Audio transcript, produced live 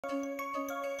Welcome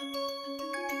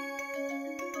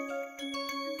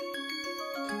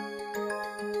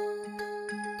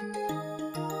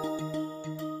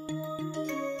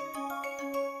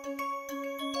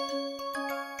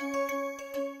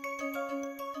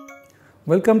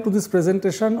to this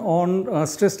presentation on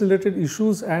stress related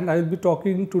issues, and I will be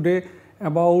talking today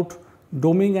about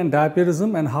doming and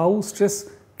diapirism and how stress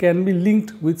can be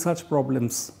linked with such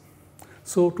problems.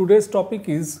 So today's topic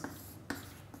is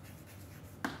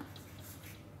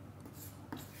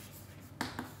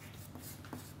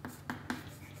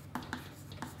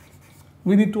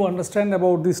we need to understand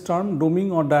about this term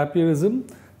doming or diapirism.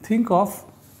 Think of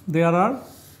there are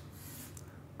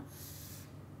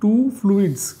two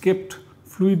fluids kept,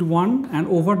 fluid 1 and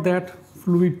over that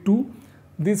fluid 2.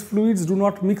 These fluids do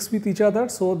not mix with each other,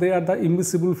 so they are the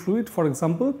immiscible fluid, for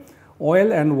example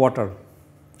oil and water.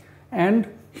 And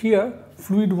here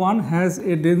fluid 1 has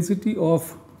a density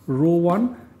of rho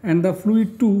 1 and the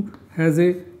fluid 2 has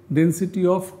a density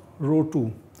of rho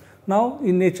 2. Now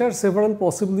in nature several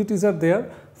possibilities are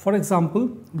there. For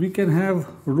example, we can have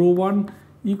rho 1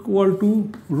 equal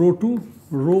to rho 2,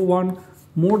 rho 1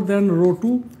 more than rho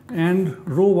 2 and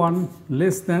rho 1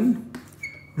 less than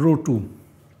rho 2.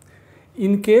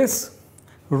 In case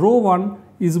rho 1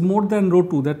 is more than rho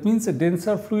 2, that means a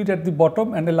denser fluid at the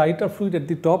bottom and a lighter fluid at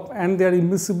the top, and they are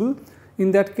immiscible. In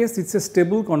that case, it is a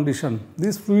stable condition.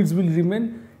 These fluids will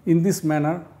remain in this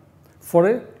manner for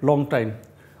a long time.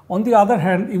 On the other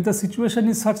hand, if the situation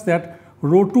is such that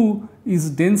rho 2 is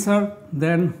denser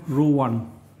than rho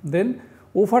 1, then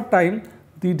over time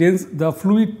the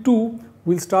fluid 2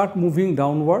 will start moving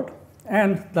downward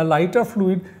and the lighter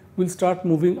fluid will start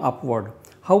moving upward.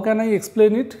 How can I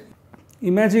explain it?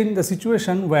 Imagine the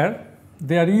situation where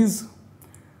there is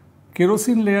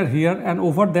kerosene layer here and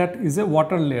over that is a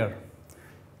water layer.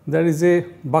 There is a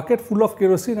bucket full of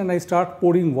kerosene and I start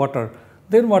pouring water.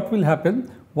 Then what will happen?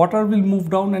 Water will move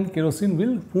down and kerosene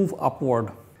will move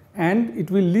upward, and it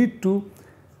will lead to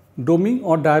doming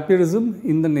or diapirism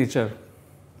in the nature.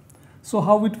 So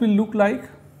how it will look like?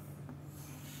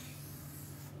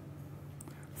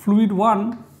 Fluid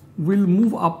 1 will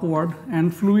move upward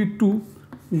and fluid 2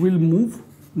 will move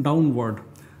downward.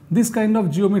 This kind of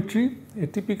geometry, a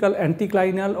typical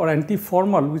anticlinal or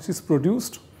antiformal which is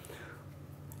produced,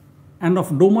 and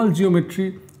of domal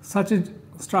geometry, such a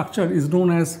structure is known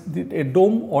as a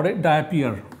dome or a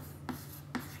diapier.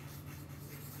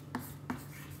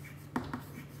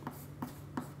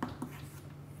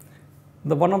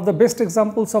 One of the best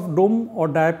examples of dome or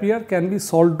diapier can be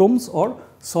salt domes or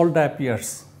salt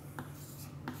diapiers.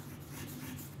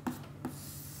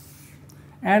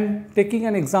 And taking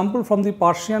an example from the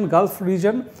Persian Gulf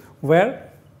region, where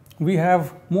we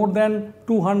have more than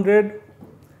 200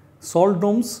 salt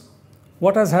domes.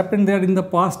 What has happened there in the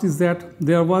past is that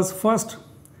there was first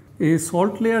a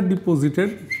salt layer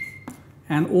deposited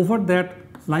and over that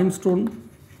limestone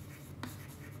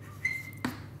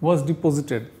was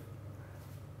deposited.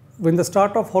 When the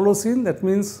start of Holocene, that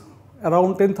means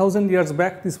around 10,000 years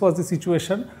back, this was the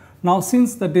situation. Now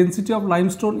since the density of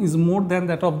limestone is more than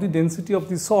that of the density of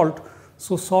the salt,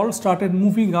 so salt started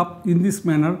moving up in this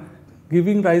manner,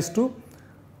 giving rise to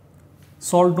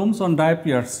salt domes on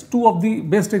diapiers. Two of the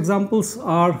best examples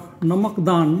are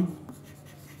Namakdan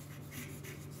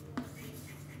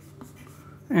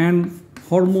and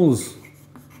Hormuz.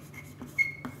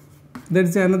 There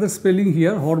is another spelling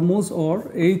here, Hormuz or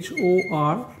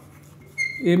H-O-R-M-U-Z,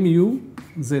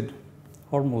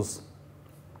 Hormuz.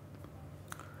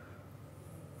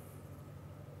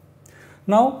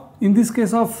 Now in this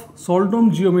case of salt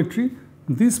dome geometry,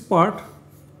 this part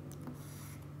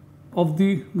of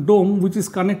the dome which is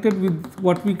connected with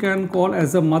what we can call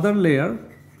as a mother layer,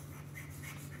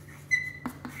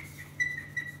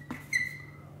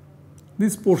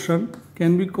 this portion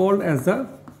can be called as the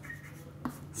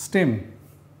stem,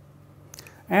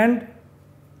 and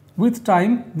with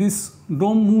time this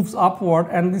dome moves upward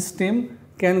and this stem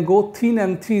can go thin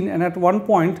and thin, and at one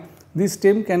point this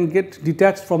stem can get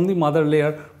detached from the mother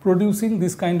layer, producing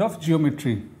this kind of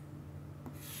geometry.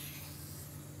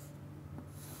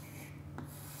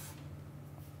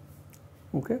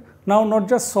 Okay. Now not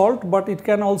just salt, but it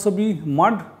can also be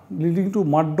mud, leading to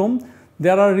mud dome.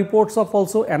 There are reports of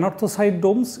also anorthosite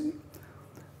domes,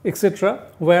 etc.,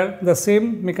 where the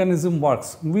same mechanism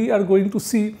works. We are going to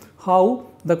see how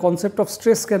the concept of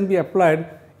stress can be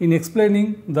applied in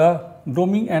explaining the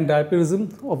doming and diapirism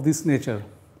of this nature.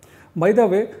 By the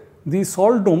way, the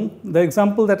salt dome, the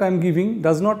example that I am giving,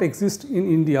 does not exist in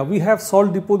India. We have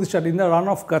salt deposition in the run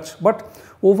of Kutch, but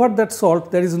over that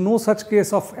salt there is no such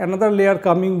case of another layer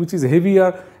coming which is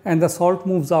heavier and the salt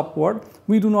moves upward.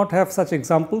 We do not have such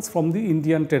examples from the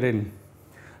Indian terrain.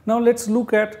 Now, let us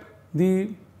look at the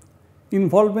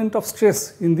involvement of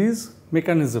stress in this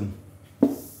mechanism.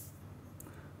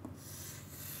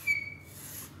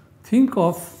 Think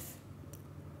of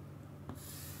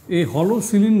a hollow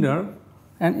cylinder,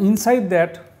 and inside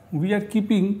that we are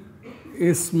keeping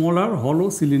a smaller hollow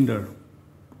cylinder,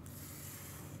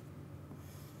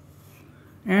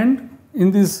 and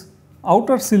in this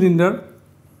outer cylinder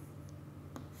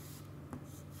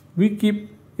we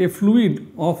keep a fluid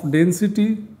of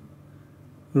density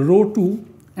rho 2,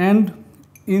 and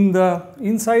in the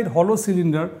inside hollow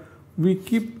cylinder we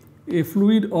keep a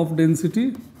fluid of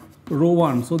density rho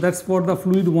 1. So, that is for the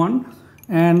fluid 1,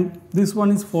 and this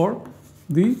one is for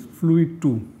the fluid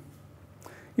 2.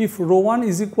 If rho 1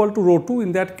 is equal to rho 2,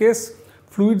 in that case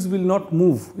fluids will not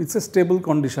move, it is a stable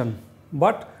condition.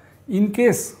 But in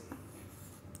case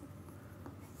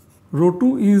rho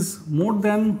 2 is more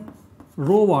than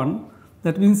rho 1,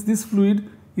 that means this fluid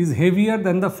is heavier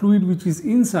than the fluid which is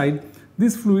inside.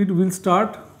 This fluid will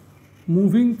start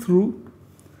moving through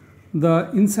the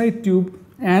inside tube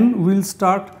and will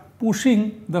start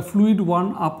pushing the fluid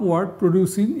 1 upward,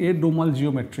 producing a domal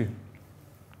geometry.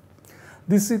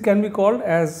 This can be called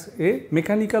as a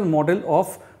mechanical model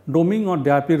of doming or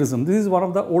diapirism. This is one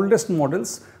of the oldest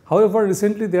models. However,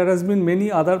 recently there has been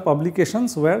many other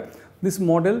publications where this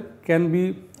model can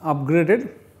be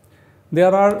upgraded.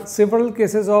 There are several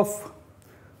cases of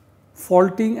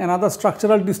faulting and other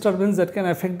structural disturbance that can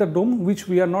affect the dome, which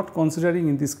we are not considering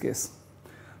in this case.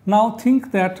 Now,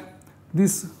 think that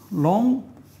this long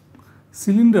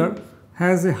cylinder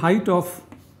has a height of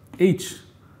h,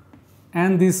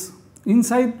 and this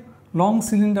inside long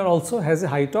cylinder also has a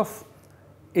height of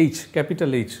h,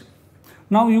 capital H.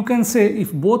 Now, you can say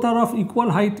if both are of equal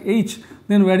height h,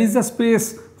 then where is the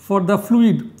space for the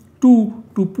fluid 2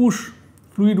 to push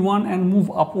fluid 1 and move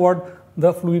upward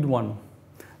the fluid 1?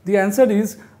 The answer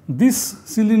is this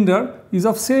cylinder is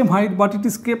of same height, but it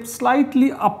is kept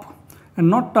slightly up and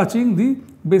not touching the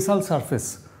basal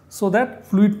surface, so that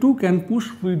fluid 2 can push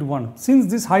fluid 1.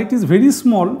 Since this height is very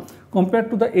small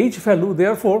compared to the h value,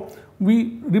 therefore,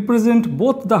 we represent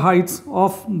both the heights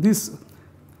of this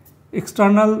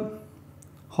external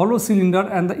hollow cylinder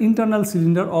and the internal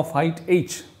cylinder of height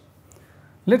h.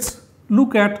 Let us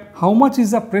look at how much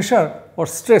is the pressure or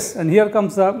stress, and here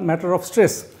comes the matter of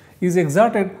stress, is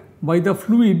exerted by the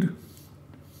fluid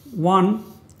 1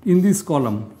 in this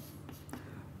column.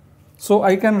 So,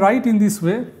 I can write in this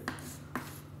way: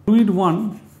 fluid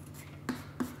 1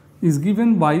 is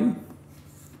given by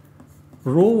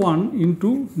rho 1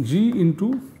 into g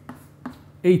into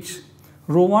h.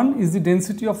 Rho 1 is the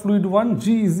density of fluid 1,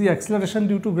 g is the acceleration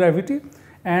due to gravity,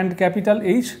 and capital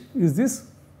H is this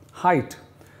height.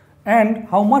 And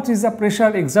how much is the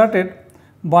pressure exerted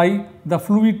by the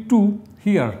fluid 2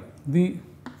 here? The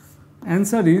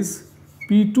answer is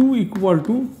P2 equal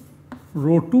to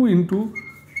rho 2 into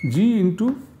g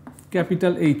into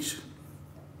capital H.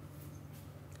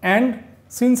 And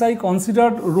since I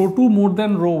considered rho 2 more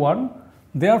than rho 1,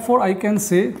 therefore, I can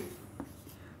say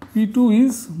P2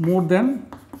 is more than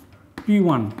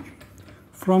P1.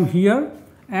 From here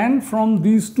and from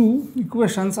these two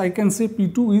equations, I can say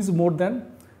P2 is more than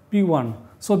P1.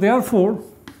 So, therefore,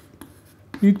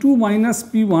 P2 minus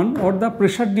P1, or the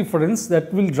pressure difference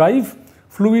that will drive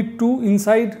fluid 2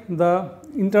 inside the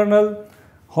internal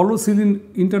hollow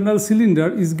internal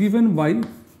cylinder, is given by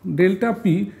delta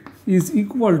P is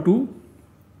equal to,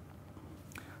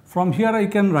 from here I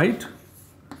can write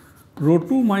rho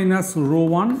 2 minus rho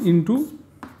 1 into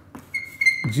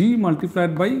g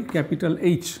multiplied by capital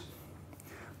H.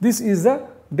 This is the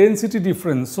density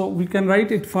difference. So, we can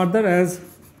write it further as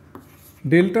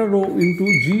delta rho into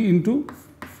g into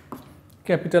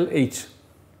capital H.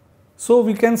 So,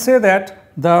 we can say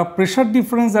that the pressure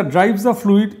difference that drives the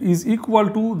fluid is equal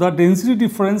to the density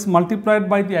difference multiplied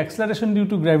by the acceleration due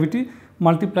to gravity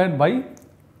multiplied by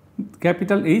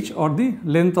capital H, or the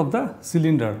length of the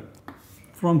cylinder.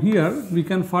 From here we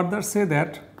can further say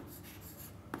that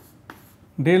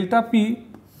delta P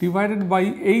divided by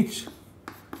H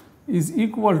is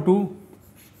equal to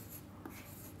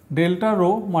delta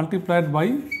rho multiplied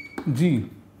by G.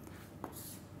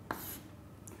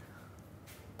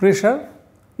 Pressure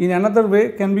in another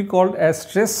way can be called as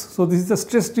stress. So, this is the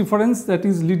stress difference that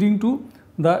is leading to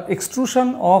the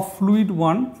extrusion of fluid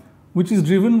 1, which is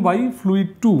driven by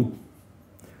fluid 2,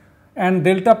 and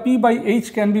delta P by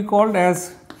H can be called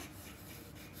as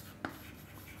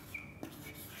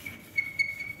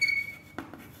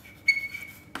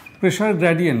pressure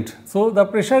gradient. So, the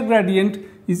pressure gradient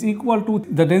is equal to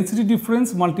the density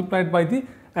difference multiplied by the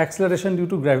acceleration due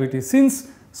to gravity. Since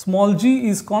small g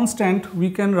is constant, we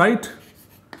can write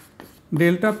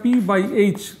delta p by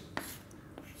h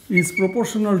is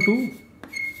proportional to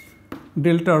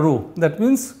delta rho. That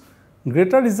means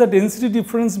greater is the density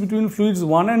difference between fluids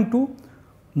 1 and 2,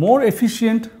 more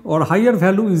efficient or higher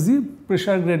value is the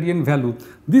pressure gradient value.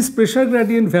 This pressure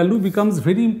gradient value becomes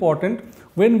very important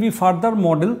when we further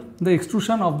model the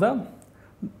extrusion of the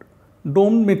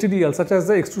domed material such as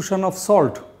the extrusion of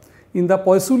salt. In the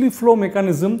Poiseuille flow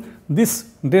mechanism, this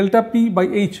delta P by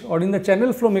H, or in the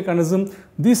channel flow mechanism,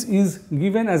 this is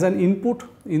given as an input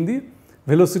in the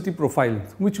velocity profile,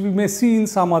 which we may see in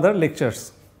some other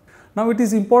lectures. Now, it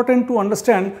is important to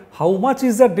understand how much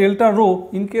is the delta rho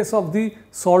in case of the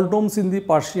salt domes in the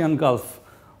Persian Gulf.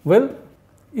 Well,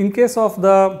 in case of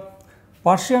the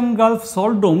Persian Gulf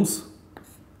salt domes,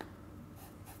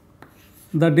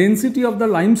 the density of the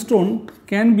limestone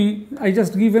can be, I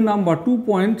just give a number,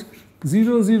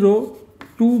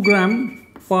 2.002 gram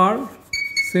per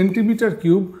centimeter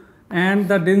cube, and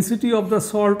the density of the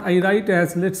salt I write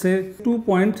as, let us say,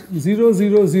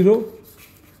 2.000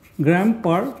 gram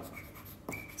per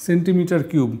centimeter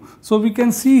cube. So, we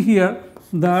can see here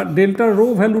the delta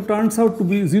rho value turns out to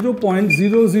be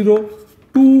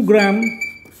 0.002 gram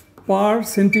per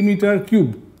centimeter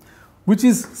cube, which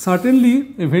is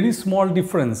certainly a very small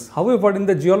difference. However, in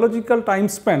the geological time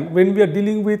span, when we are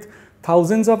dealing with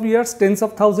thousands of years, tens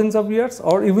of thousands of years,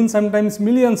 or even sometimes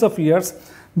millions of years,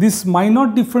 this minor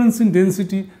difference in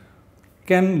density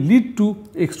can lead to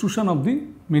extrusion of the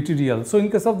material. So,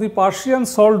 in case of the Persian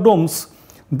salt domes,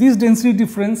 this density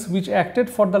difference, which acted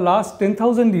for the last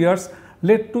 10,000 years,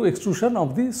 led to extrusion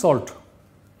of the salt.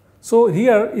 So,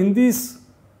 here in this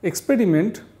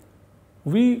experiment,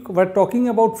 we were talking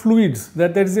about fluids,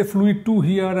 that there is a fluid 2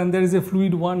 here and there is a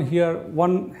fluid 1 here.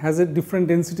 One has a different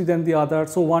density than the other.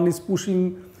 So, one is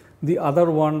pushing the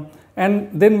other one. And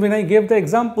then when I gave the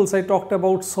examples, I talked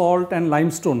about salt and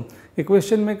limestone. A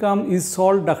question may come, is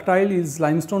salt ductile, is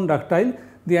limestone ductile?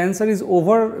 The answer is,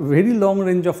 over very long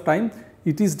range of time,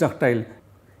 it is ductile.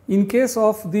 In case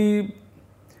of the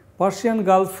Persian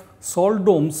Gulf salt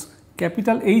domes,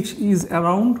 capital H is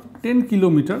around 10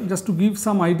 kilometer. Just to give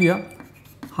some idea,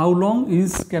 how long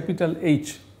is capital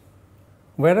H?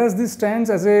 Whereas this stands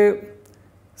as a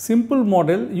simple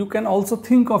model, you can also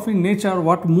think of in nature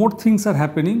what more things are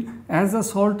happening. As the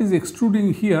salt is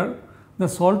extruding here, the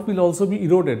salt will also be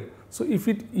eroded. So, if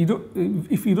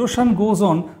erosion goes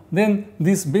on, then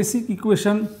this basic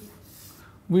equation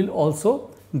will also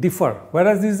differ.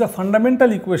 Whereas this is a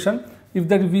fundamental equation, if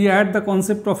we add the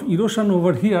concept of erosion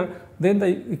over here, then the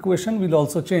equation will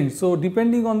also change. So,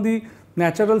 depending on the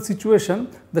natural situation,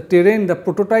 the terrain, the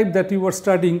prototype that you are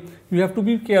studying, you have to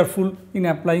be careful in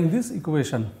applying this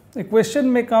equation. A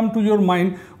question may come to your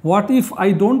mind, what if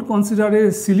I do not consider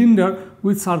a cylinder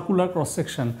with circular cross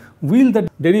section? Will the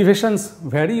derivations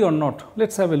vary or not? Let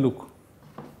us have a look.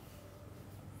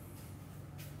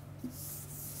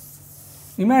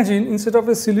 Imagine instead of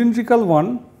a cylindrical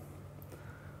one,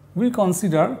 we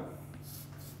consider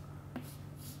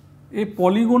a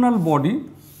polygonal body,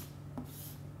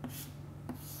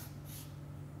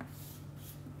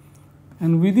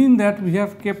 and within that we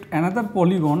have kept another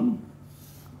polygon,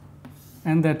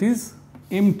 and that is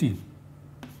empty.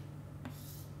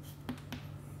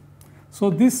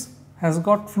 So, this has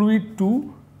got fluid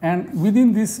 2 and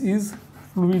within this is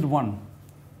fluid 1.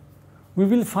 We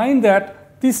will find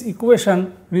that this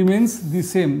equation remains the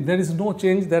same, there is no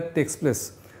change that takes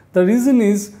place. The reason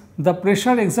is the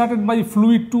pressure exerted by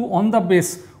fluid 2 on the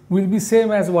base will be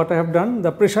same as what I have done,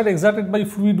 the pressure exerted by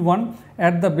fluid 1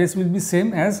 at the base will be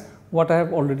same as what I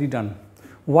have already done.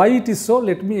 Why it is so?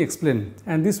 Let me explain,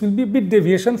 and this will be a bit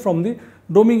deviation from the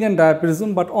doming and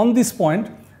diapirism, but on this point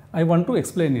I want to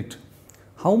explain it.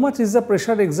 How much is the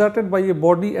pressure exerted by a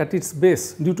body at its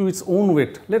base due to its own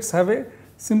weight? Let us have a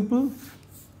simple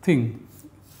thing.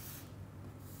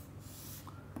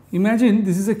 Imagine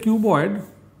this is a cuboid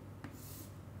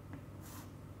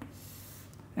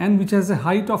and which has a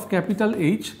height of capital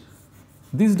H.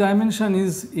 This dimension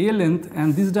is A length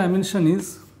and this dimension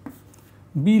is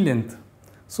B length.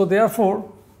 So,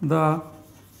 therefore, the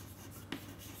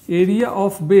area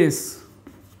of base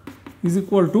is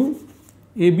equal to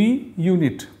AB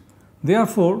unit.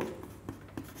 Therefore,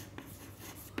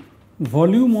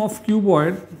 volume of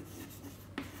cuboid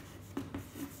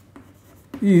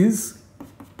is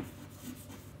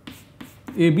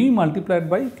AB multiplied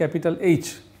by capital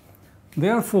H.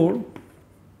 Therefore,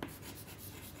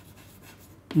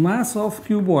 mass of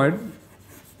cuboid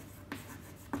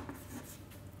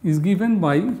is given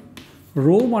by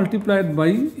rho multiplied by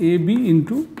AB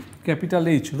into capital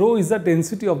H. Rho is the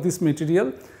density of this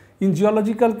material. In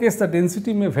geological case, the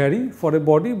density may vary for a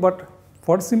body, but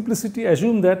for simplicity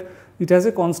assume that it has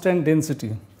a constant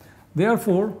density.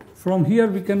 Therefore, from here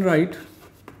we can write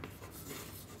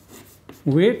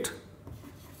weight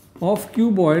of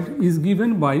cuboid is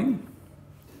given by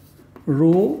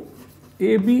rho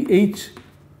ABH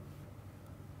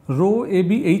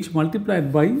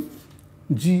multiplied by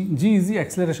g. G is the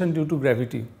acceleration due to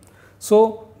gravity.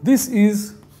 So, this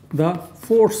is the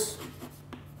force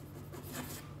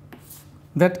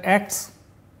that acts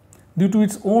due to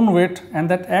its own weight and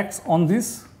that acts on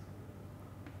this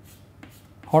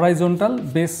horizontal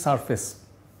base surface.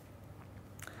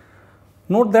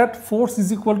 Note that force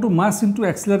is equal to mass into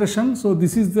acceleration. So,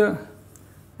 this is the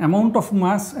amount of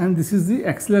mass and this is the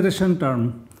acceleration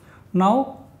term.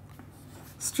 Now,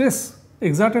 stress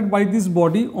exerted by this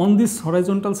body on this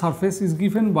horizontal surface is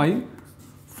given by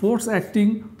force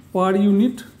acting per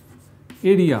unit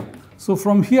area. So,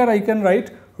 from here I can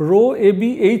write rho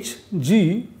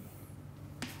ABHG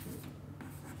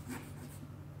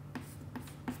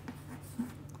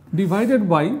divided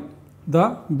by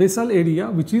the basal area,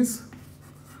 which is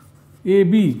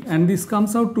AB, and this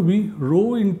comes out to be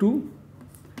rho into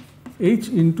H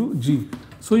into G.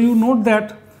 So, you note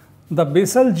that the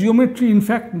basal geometry in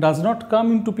fact does not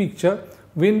come into picture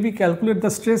when we calculate the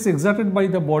stress exerted by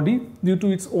the body due to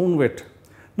its own weight.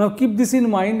 Now, keep this in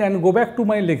mind and go back to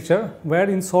my lecture where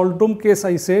in salt dome case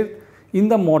I said in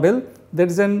the model there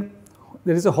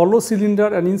is a hollow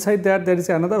cylinder and inside that there is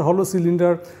another hollow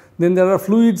cylinder. Then there are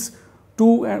fluids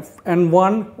 2 and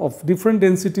 1 of different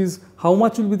densities. How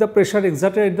much will be the pressure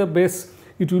exerted at the base?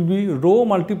 It will be rho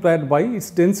multiplied by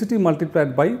its density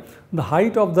multiplied by the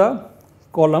height of the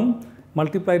column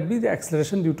multiplied by the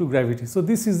acceleration due to gravity. So,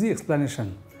 this is the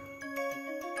explanation.